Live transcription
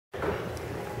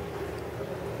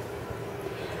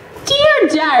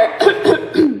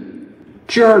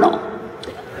Journal.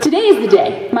 Today is the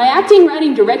day, my acting,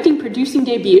 writing, directing, producing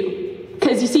debut.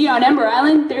 Because you see, on Ember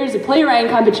Island, there's a playwriting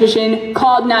competition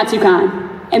called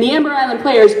NatsuCon. And the Ember Island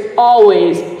players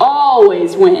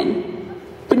always win.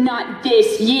 But not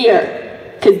this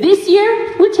year. Because this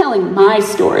year, we're telling my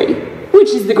story, which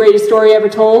is the greatest story ever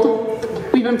told.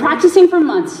 We've been practicing for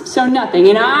months, so nothing,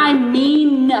 and I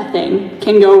mean nothing,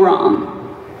 can go wrong.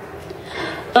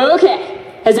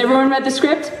 Okay, has everyone read the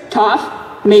script?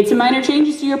 Toph? Made some minor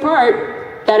changes to your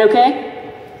part. That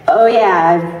okay? Oh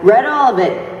yeah, I've read all of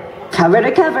it. Cover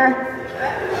to cover.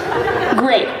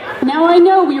 Great. Now I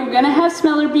know we were gonna have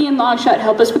Smeller B and Longshot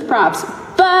help us with props,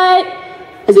 but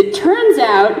as it turns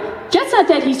out, Jet's not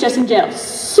dead, he's just in jail.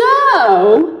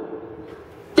 So,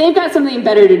 they've got something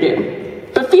better to do.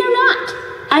 But fear not,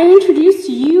 I introduce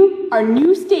to you our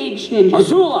new stage ninja,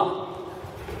 Azula.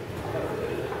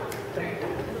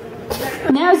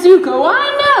 Now, Zuko, I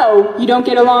know you don't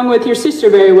get along with your sister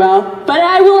very well, but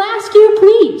I will ask you,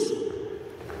 please,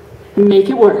 make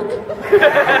it work.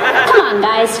 Come on,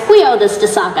 guys. We owe this to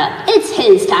Sokka. It's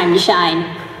his time to shine.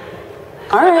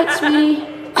 All right, sweetie.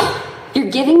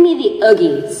 You're giving me the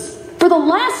oogies. For the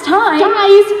last time.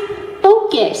 Guys,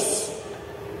 focus.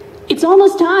 It's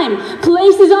almost time.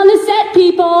 Places on the set,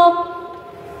 people.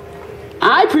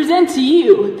 I present to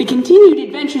you the continued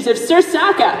adventures of Sir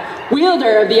Sokka,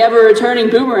 wielder of the ever-returning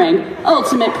boomerang,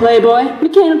 ultimate playboy,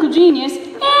 mechanical genius,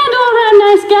 and all-around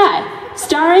nice guy,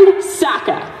 starring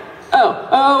Sokka.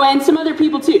 Oh, and some other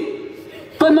people too,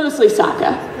 but mostly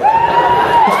Sokka.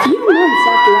 A few months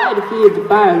after I defeated the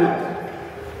Fire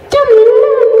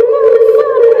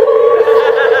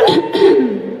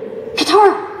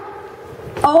Katara!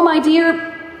 Oh, my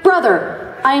dear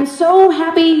brother, I am so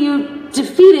happy you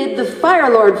defeated the Fire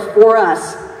Lord for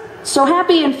us. So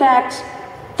happy, in fact,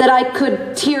 that I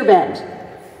could tearbend.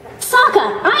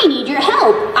 Sokka, I need your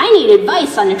help. I need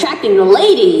advice on attracting the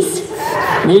ladies.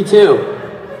 Me too.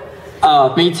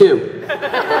 Me too.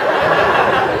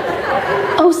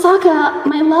 Oh, Sokka,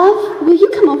 my love, will you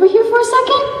come over here for a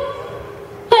second?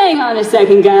 Hang on a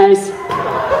second, guys.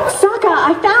 Sokka,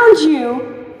 I found you.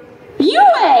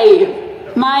 Yue!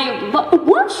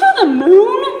 Weren't you the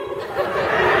moon?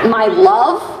 My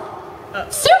love?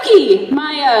 Suki,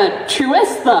 my,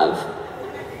 truest love.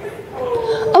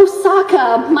 Oh,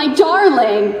 Sokka, my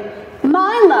darling.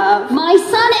 My love. My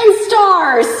sun and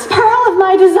stars. Pearl of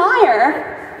my desire.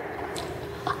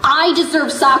 I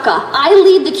deserve Sokka. I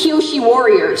lead the Kyoshi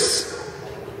Warriors.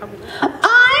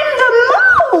 I'm the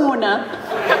moon!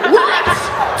 What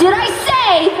did I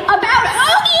say about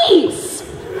oogies?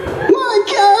 My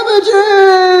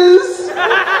cabbages!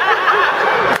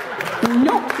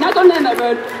 Nope, not going down that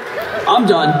road. I'm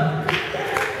done.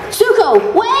 Zuko,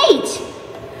 wait!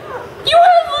 You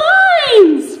have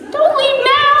lines! Don't leave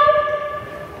now!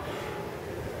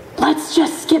 Let's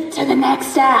just skip to the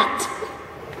next act.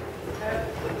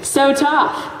 So,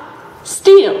 Toph,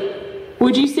 Steel,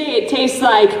 would you say it tastes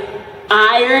like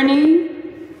irony?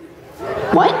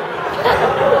 What?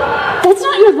 That's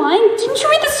not your line? Didn't you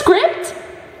read the script?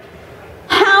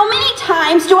 How many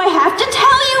times do I have to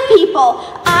tell you people?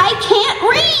 I can't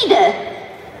read!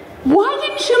 Why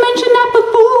didn't you mention that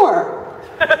before?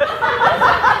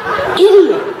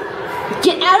 Idiot!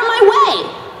 Get out of my way!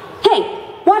 Hey,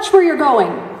 watch where you're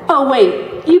going. Oh,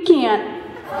 wait, you can't.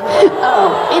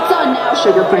 Oh, it's on now,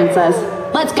 Sugar Princess.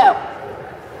 Let's go.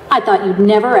 I thought you'd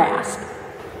never ask.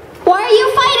 Why are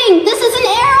you fighting? This is an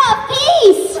era of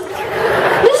peace!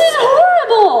 This is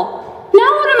horrible! Now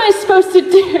what am I supposed to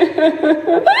do?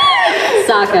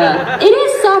 Sokka. It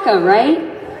is Sokka, right?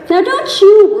 Now don't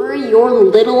you worry your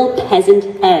little peasant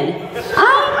head.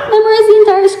 I memorized the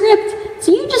entire script,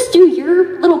 so you just do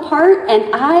your little part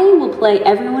and I will play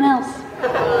everyone else.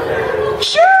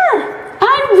 Sure!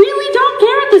 I really don't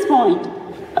care at this point.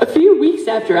 A few weeks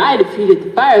after I defeated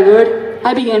the Fire Lord,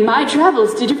 I began my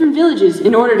travels to different villages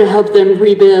in order to help them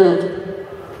rebuild.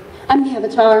 I'm the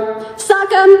Avatar.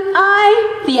 Sokka,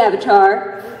 I, the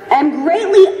Avatar, am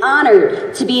greatly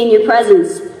honored to be in your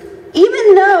presence.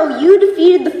 Even though you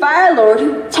defeated the Fire Lord,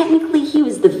 who technically he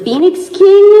was the Phoenix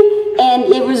King, and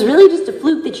it was really just a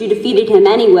fluke that you defeated him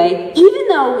anyway, even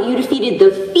though you defeated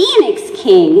the Phoenix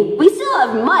King, we still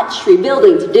have much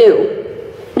rebuilding to do.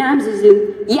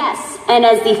 Namzuzu, yes, and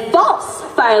as the false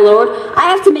Fire Lord, I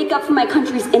have to make up for my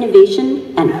country's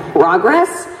innovation and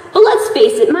progress. But let's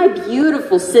face it, my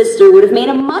beautiful sister would have made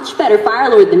a much better Fire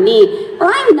Lord than me, or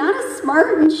I'm not as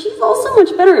smart and she's also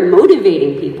much better at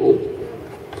motivating people.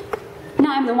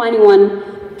 Now I'm the whiny one.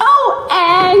 Oh,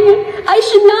 Aang! I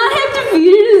should not have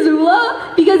defeated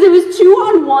Azula because it was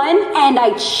 2-on-1 and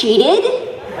I cheated?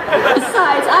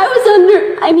 Besides,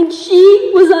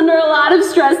 she was under a lot of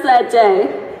stress that day.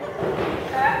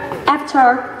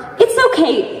 Avatar, it's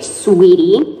okay,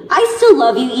 sweetie. I still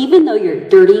love you even though you're a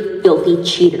dirty, filthy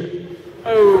cheater.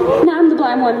 Now I'm the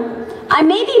blind one. I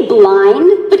may be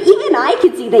blind, but even I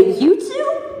can see that you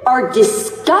two are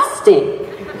disgusting.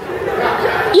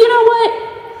 You know what?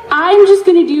 I'm just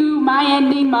gonna do my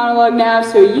ending monologue now,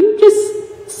 so you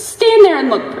just stand there and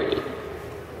look pretty.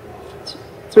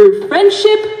 Through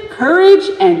friendship, courage,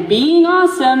 and being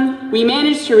awesome, we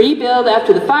managed to rebuild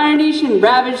after the Fire Nation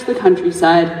ravaged the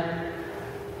countryside.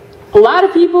 A lot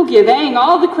of people give Aang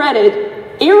all the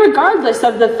credit, irregardless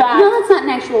of the fact— No, that's not an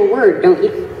actual word, don't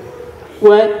you?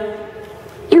 What?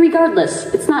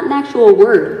 Irregardless, it's not an actual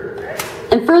word.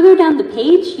 And further down the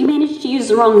page, you managed to use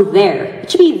the wrong there. It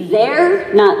should be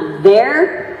there, not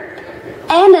there.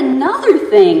 And another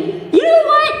thing. You know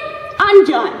what? I'm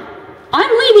done. I'm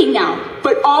leaving now,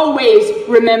 but always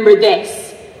remember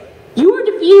this. You were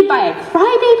defeated by a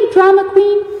crybaby drama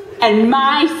queen and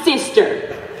my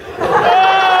sister.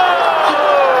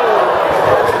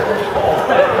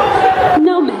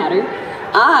 No matter.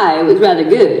 I was rather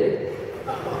good.